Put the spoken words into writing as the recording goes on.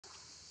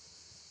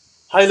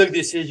Hi, look,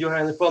 this is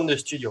Johan from the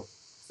studio.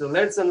 So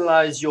let's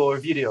analyze your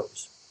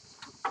videos.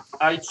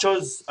 I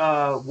chose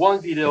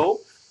one video,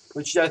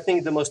 which I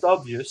think the most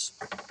obvious,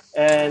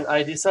 and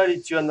I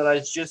decided to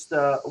analyze just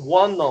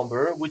one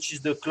number, which is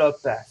the club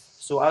path.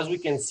 So as we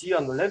can see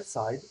on the left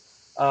side,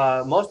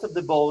 most of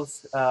the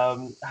balls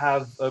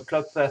have a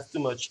club path too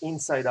much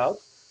inside out.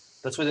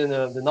 That's why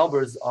the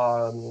numbers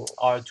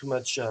are too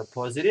much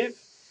positive,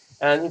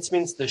 and it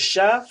means the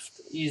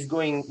shaft is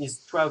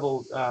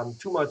traveled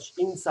too much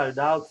inside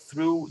out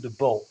through the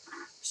ball.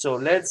 So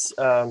let's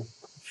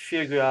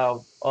figure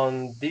out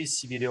on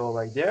this video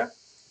right there.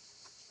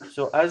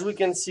 So as we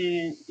can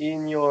see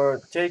in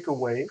your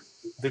takeaway,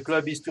 the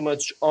club is too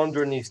much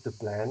underneath the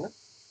plane.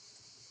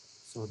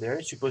 So there,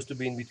 it's supposed to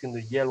be in between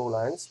the yellow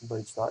lines, but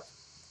it's not.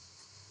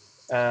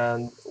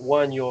 And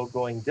when you're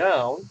going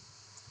down,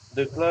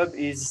 the club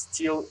is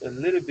still a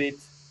little bit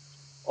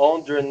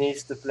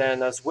underneath the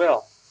plane as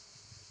well.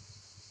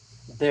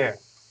 There.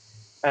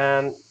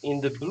 And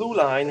in the blue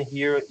line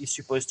here is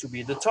supposed to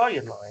be the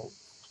target line.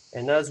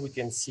 And as we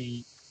can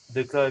see,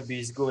 the club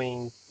is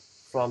going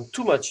from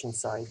too much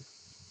inside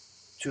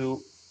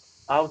to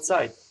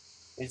outside.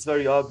 It's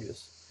very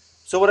obvious.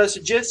 So what I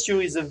suggest you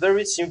is a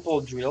very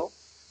simple drill,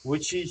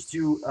 which is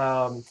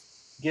to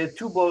get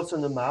two balls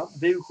on the map,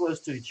 very close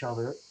to each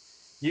other.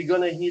 You're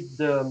gonna hit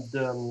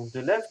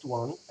the left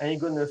one, and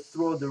you're gonna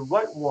throw the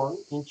right one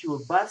into a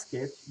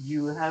basket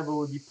you have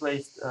already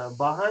placed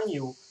behind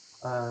you,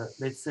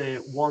 let's say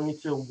 1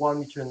 meter, 1.5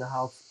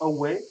 meters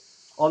away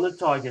on the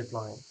target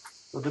line.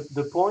 So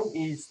the point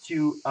is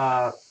to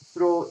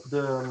throw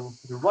the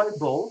right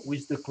ball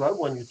with the club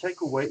when you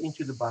take away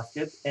into the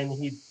basket and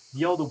hit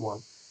the other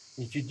one.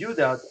 If you do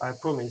that, I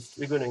promise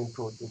you're going to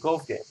improve the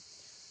golf game.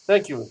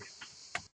 Thank you.